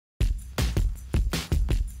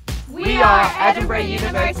are Edinburgh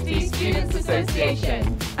University Students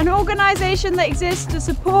Association, an organisation that exists to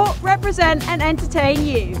support, represent and entertain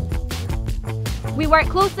you. We work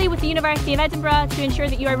closely with the University of Edinburgh to ensure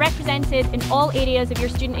that you are represented in all areas of your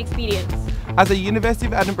student experience. As a University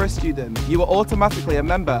of Edinburgh student, you are automatically a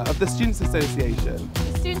member of the Students Association.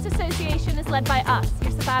 The Students Association is led by us,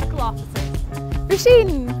 your sabbatical officers.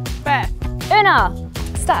 Roisin, Beth, Una,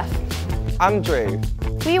 Steph, Andrew.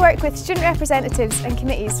 we work with student representatives and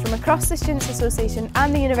committees from across the Students Association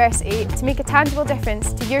and the University to make a tangible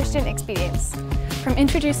difference to your student experience. From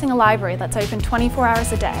introducing a library that's open 24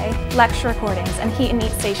 hours a day, lecture recordings and heat and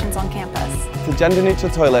eat stations on campus, To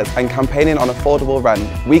gender-neutral toilets and campaigning on affordable rent,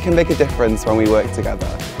 we can make a difference when we work together.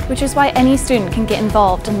 which is why any student can get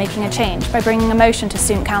involved in making a change by bringing a motion to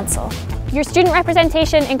Student Council. Your student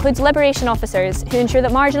representation includes liberation officers who ensure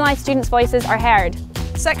that marginalised students' voices are heard.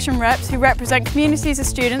 section reps who represent communities of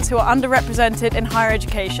students who are underrepresented in higher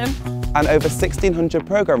education. And over 1,600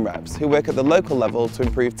 programme reps who work at the local level to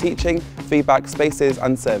improve teaching, feedback, spaces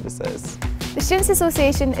and services. The Students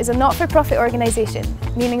Association is a not-for-profit organisation,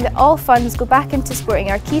 meaning that all funds go back into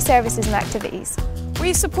supporting our key services and activities.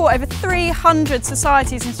 We support over 300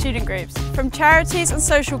 societies and student groups, from charities and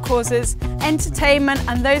social causes, entertainment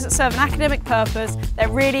and those that serve an academic purpose. There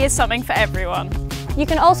really is something for everyone. You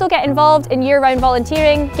can also get involved in year-round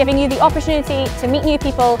volunteering, giving you the opportunity to meet new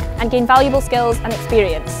people and gain valuable skills and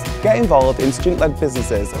experience. Get involved in student-led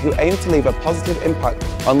businesses who aim to leave a positive impact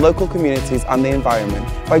on local communities and the environment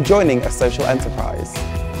by joining a social enterprise.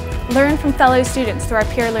 Learn from fellow students through our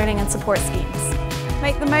peer learning and support schemes.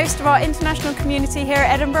 Make the most of our international community here at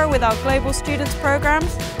Edinburgh with our Global Students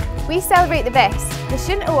programmes. We celebrate the best. The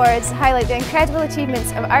Student Awards highlight the incredible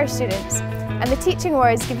achievements of our students, and the Teaching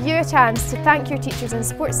Awards give you a chance to thank your teachers and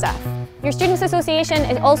support staff. Your Students Association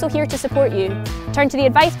is also here to support you. Turn to the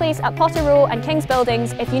advice place at Potter Row and King's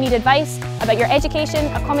Buildings if you need advice about your education,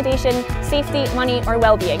 accommodation, safety, money or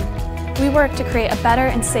well-being. We work to create a better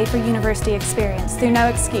and safer university experience through No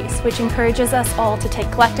Excuse, which encourages us all to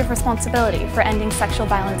take collective responsibility for ending sexual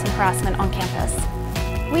violence and harassment on campus.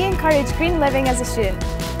 We encourage green living as a student.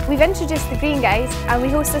 We've introduced the Green Guide and we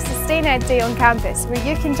host a Sustain Ed Day on campus where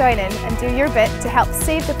you can join in and do your bit to help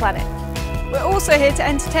save the planet. We're also here to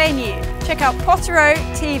entertain you. Check out Potter Row,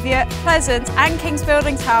 Teviot, Pleasance and King's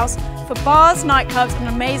Buildings House for bars, nightclubs and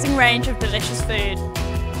an amazing range of delicious food.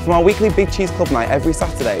 From our weekly Big Cheese Club night every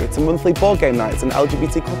Saturday to monthly board game nights and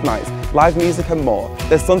LGBT club nights, live music and more,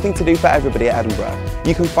 there's something to do for everybody at Edinburgh.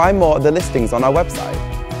 You can find more of the listings on our website.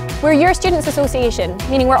 We're your Students Association,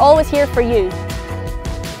 meaning we're always here for you.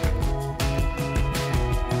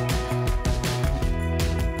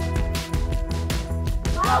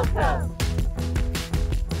 welcome.